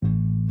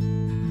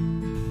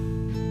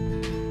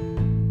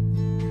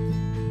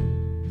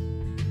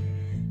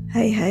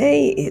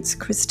Hey, it's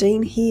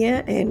Christine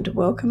here, and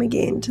welcome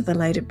again to the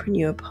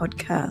Laterpreneur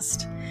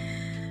podcast.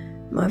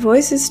 My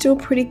voice is still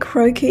pretty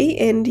croaky,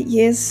 and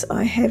yes,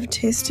 I have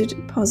tested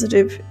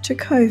positive to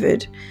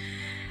COVID.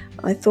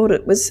 I thought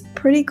it was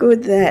pretty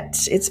good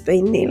that it's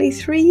been nearly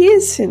 3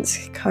 years since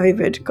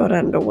COVID got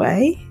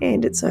underway,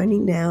 and it's only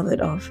now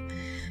that I've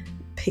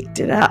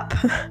picked it up.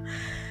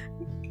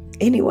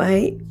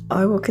 Anyway,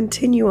 I will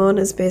continue on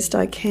as best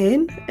I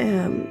can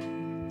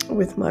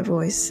with my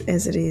voice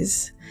as it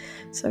is,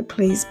 so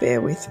please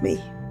bear with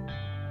me.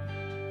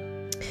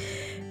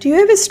 Do you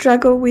ever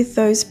struggle with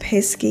those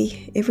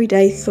pesky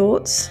everyday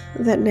thoughts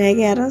that nag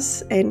at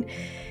us and,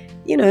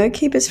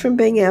 keep us from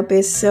being our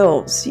best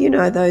selves?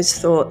 Those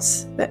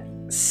thoughts that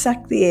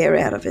suck the air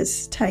out of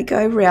us, take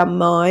over our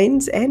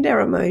minds and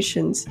our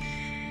emotions,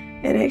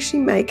 and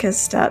actually make us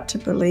start to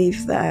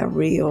believe they are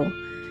real.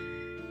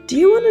 Do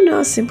you want to know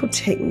a simple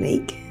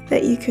technique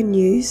that you can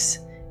use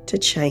to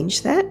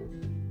change that?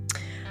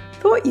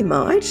 Thought you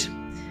might.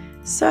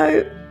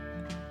 So,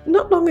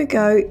 not long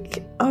ago,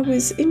 I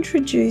was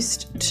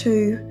introduced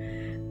to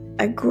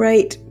a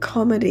great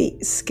comedy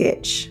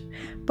sketch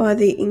by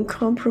the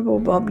incomparable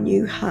Bob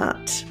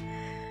Newhart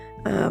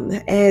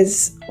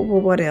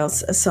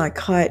a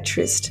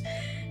psychiatrist.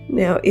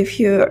 Now, if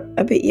you're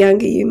a bit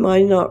younger, you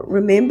might not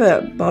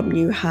remember Bob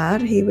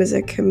Newhart. He was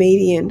a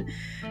comedian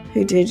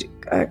who did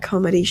a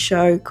comedy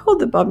show called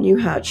The Bob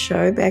Newhart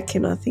Show back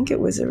in, I think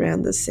it was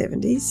around the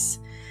 70s.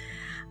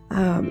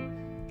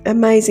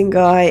 Amazing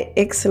guy,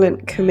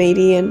 excellent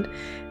comedian,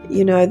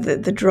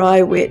 the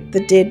dry wit,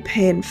 the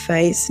deadpan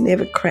face,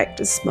 never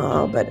cracked a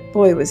smile, but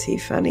boy was he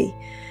funny.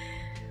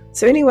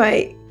 So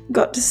anyway,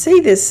 got to see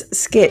this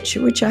sketch,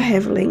 which I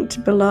have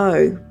linked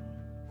below,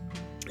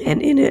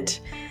 and in it,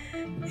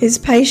 his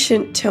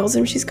patient tells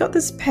him she's got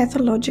this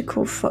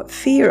pathological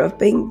fear of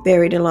being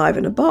buried alive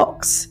in a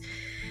box,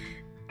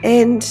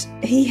 and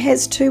he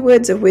has 2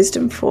 words of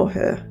wisdom for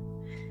her.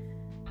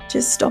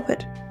 Just stop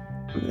it.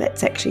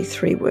 That's actually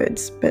 3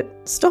 words, but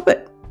stop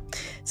it.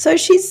 So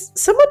she's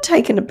somewhat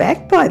taken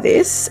aback by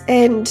this,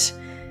 and,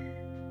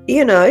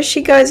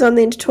 she goes on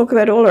then to talk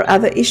about all her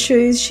other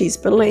issues. She's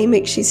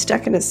bulimic, she's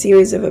stuck in a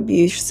series of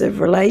abusive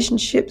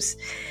relationships.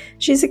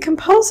 She's a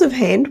compulsive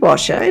hand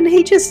washer, and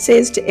he just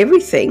says to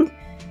everything,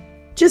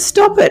 just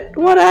stop it.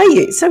 What are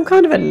you, some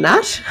kind of a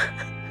nut?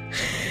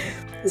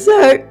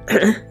 So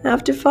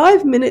after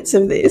 5 minutes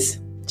of this,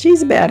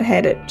 she's about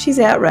had it. She's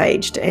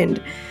outraged,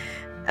 and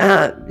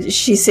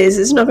she says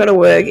it's not going to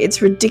work.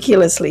 It's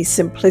ridiculously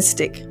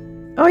simplistic.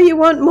 Oh, you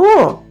want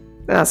more?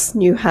 Asks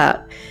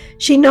Newhart.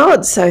 She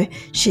nods, so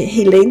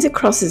he leans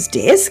across his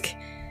desk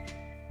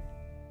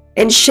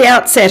and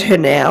shouts at her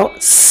now,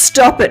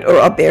 stop it or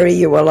I'll bury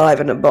you alive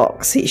in a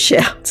box, he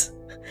shouts.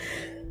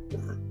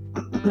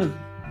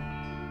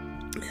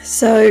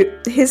 So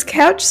his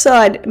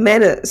couch-side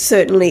manner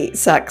certainly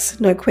sucks,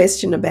 no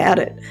question about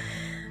it.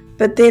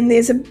 But then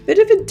there's a bit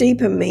of a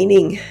deeper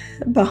meaning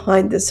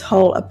behind this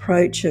whole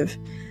approach of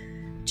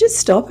just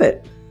stop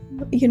it.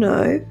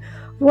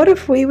 What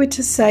if we were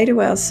to say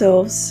to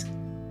ourselves,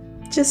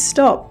 just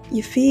stop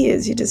your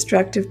fears, your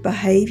destructive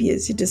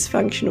behaviours, your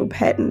dysfunctional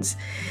patterns.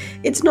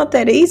 It's not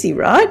that easy,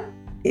 right?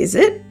 Is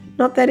it?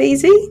 Not that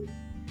easy?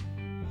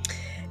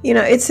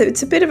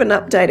 It's a bit of an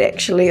update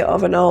actually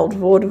of an old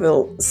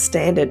vaudeville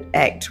standard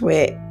act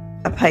where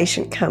a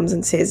patient comes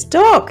and says,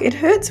 Doc, it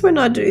hurts when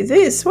I do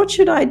this. What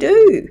should I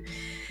do?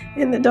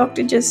 And the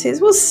doctor just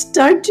says, well,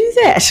 don't do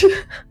that.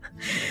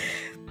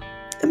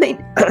 I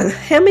mean,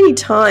 how many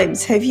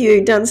times have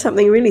you done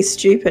something really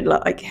stupid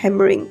like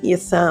hammering your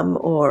thumb,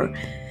 or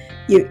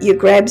you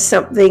grab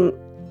something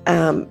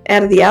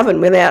out of the oven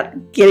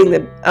without getting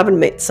the oven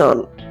mitts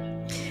on?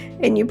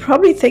 And you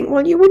probably think,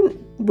 well, you wouldn't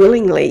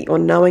willingly or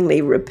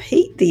knowingly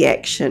repeat the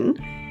action,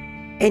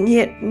 and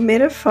yet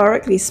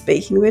metaphorically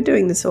speaking, we're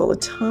doing this all the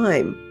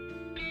time.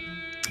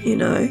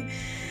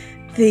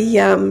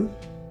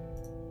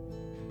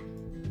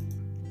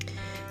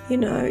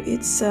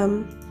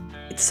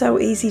 It's so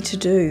easy to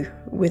do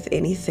with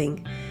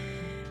anything,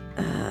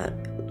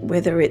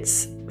 whether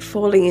it's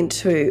falling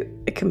into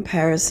a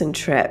comparison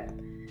trap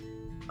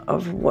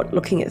of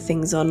looking at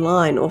things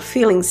online, or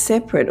feeling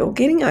separate, or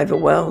getting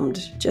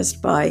overwhelmed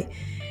just by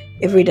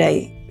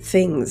everyday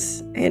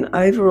things and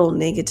overall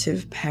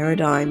negative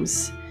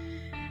paradigms.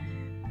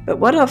 But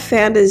what I've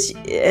found is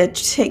a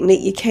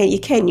technique, you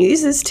can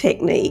use this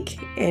technique,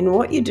 and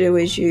what you do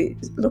is you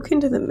look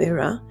into the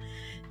mirror,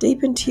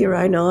 deep into your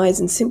own eyes,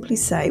 and simply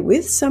say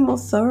with some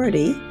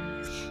authority,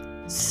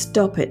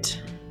 stop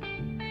it.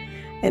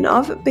 And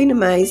I've been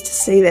amazed to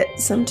see that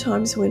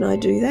sometimes when I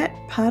do that,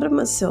 part of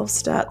myself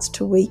starts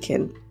to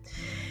weaken.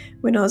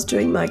 When I was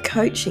doing my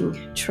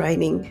coaching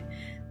training,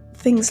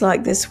 things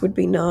like this would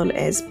be known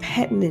as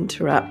pattern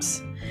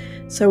interrupts.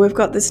 So we've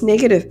got this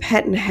negative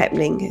pattern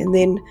happening, and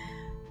then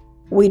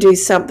we do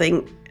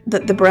something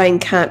that the brain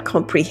can't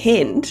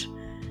comprehend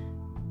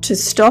to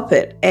stop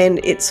it, and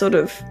it sort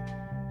of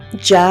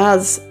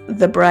jars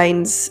the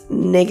brain's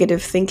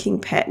negative thinking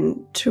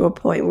pattern to a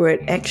point where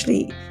it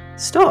actually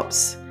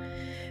stops.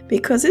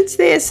 because it's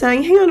there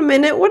saying, hang on a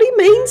minute, what do you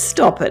mean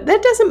stop it?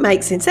 That doesn't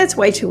make sense. That's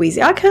way too easy.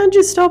 I can't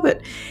just stop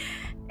it.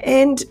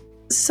 And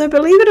so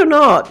believe it or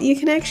not, you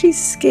can actually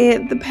scare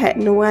the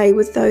pattern away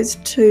with those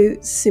two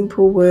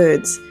simple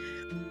words,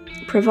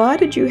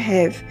 provided you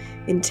have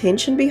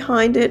intention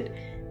behind it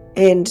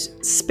and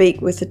speak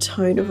with a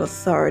tone of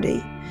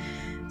authority.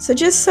 So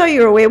just so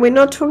you're aware, we're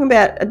not talking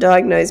about a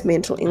diagnosed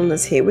mental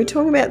illness here. We're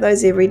talking about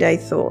those everyday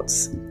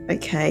thoughts,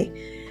 okay?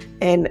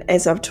 And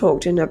as I've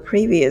talked in a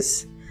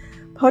previous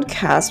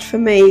podcast, for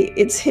me,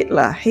 it's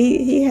Hitler.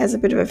 He has a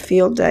bit of a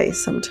field day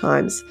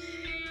sometimes.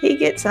 He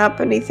gets up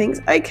and he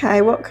thinks,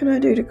 okay, what can I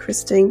do to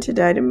Christine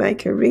today to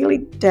make her really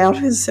doubt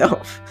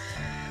herself?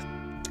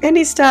 And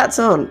he starts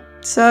on.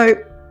 So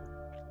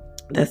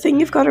the thing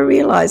you've got to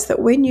realize that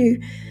when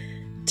you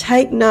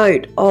take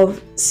note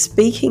of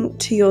speaking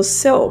to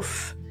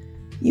yourself,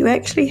 you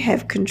actually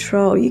have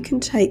control. You can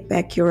take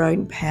back your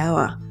own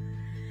power.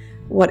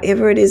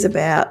 Whatever it is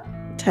about,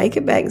 take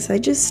it back and say,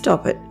 just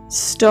stop it.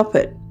 Stop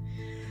it.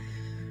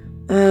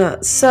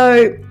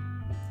 So,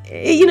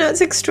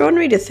 it's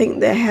extraordinary to think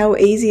that how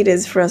easy it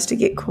is for us to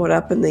get caught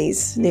up in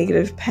these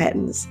negative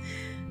patterns.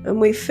 And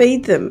we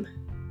feed them.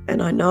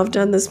 And I know I've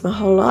done this my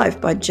whole life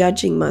by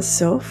judging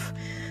myself,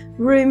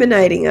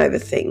 ruminating over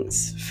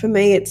things. For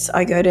me,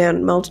 I go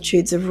down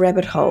multitudes of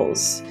rabbit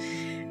holes.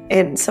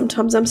 And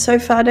sometimes I'm so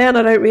far down,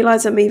 I don't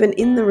realize I'm even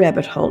in the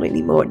rabbit hole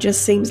anymore. It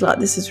just seems like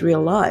this is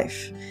real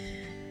life.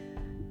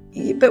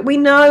 But we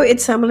know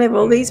at some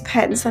level these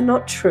patterns are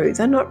not true.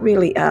 They're not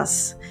really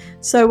us.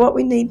 So what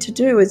we need to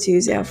do is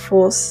use our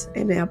force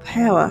and our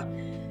power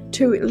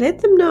to let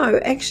them know,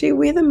 actually,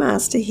 we're the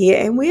master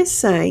here and we're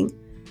saying,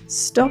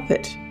 stop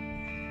it.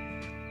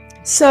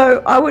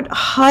 So I would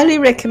highly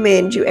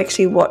recommend you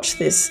actually watch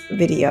this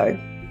video.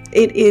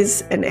 It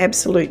is an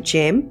absolute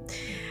gem.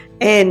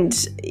 And,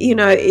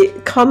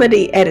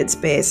 comedy at its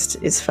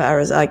best, as far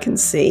as I can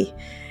see.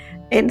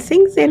 And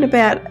think then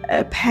about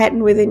a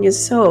pattern within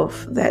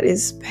yourself that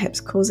is perhaps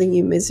causing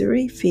you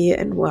misery, fear,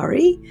 and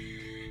worry.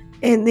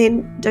 And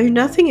then do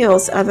nothing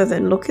else other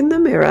than look in the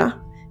mirror,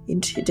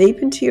 deep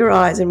into your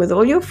eyes, and with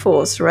all your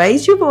force,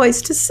 raise your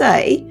voice to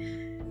say,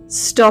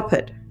 stop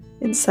it.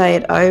 And say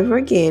it over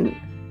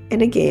again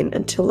and again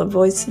until the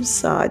voice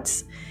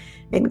subsides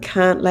and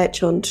can't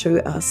latch on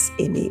to us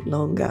any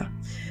longer.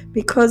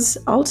 Because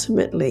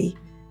ultimately,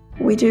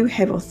 we do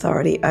have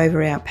authority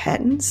over our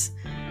patterns.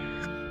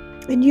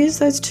 And use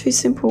those two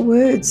simple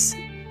words.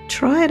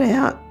 Try it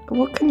out.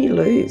 What can you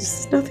lose?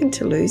 There's nothing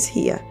to lose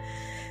here.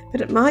 But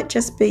it might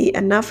just be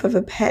enough of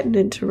a pattern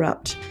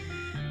interrupt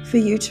for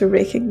you to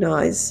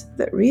recognize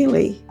that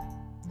really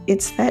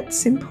it's that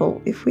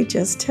simple if we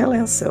just tell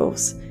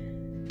ourselves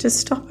to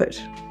stop it.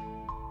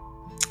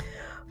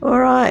 All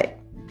right.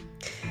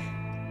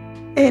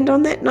 And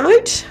on that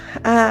note,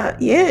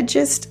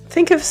 just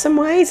think of some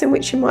ways in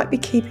which you might be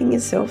keeping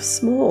yourself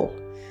small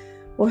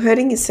or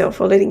hurting yourself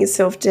or letting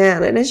yourself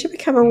down. And as you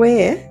become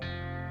aware,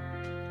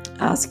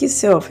 ask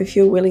yourself if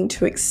you're willing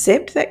to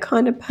accept that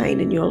kind of pain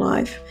in your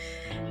life.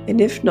 And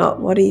if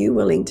not, what are you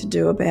willing to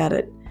do about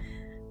it?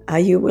 Are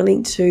you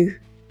willing to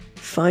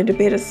find a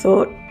better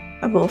thought,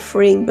 a more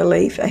freeing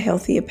belief, a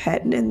healthier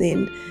pattern, and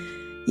then,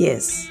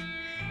 yes,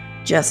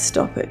 just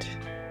stop it?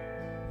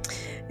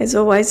 As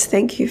always,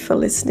 thank you for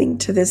listening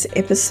to this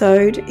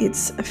episode.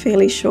 It's a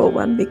fairly short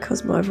one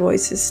because my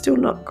voice is still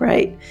not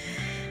great.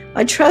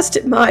 I trust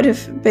it might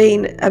have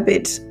been a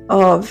bit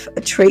of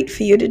a treat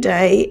for you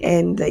today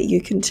and that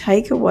you can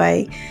take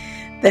away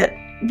that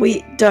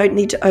we don't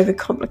need to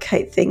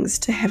overcomplicate things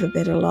to have a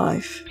better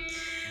life.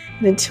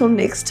 And until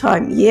next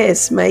time,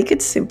 yes, make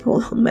it simple,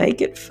 make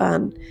it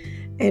fun,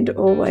 and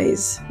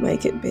always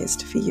make it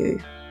best for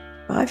you.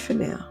 Bye for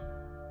now.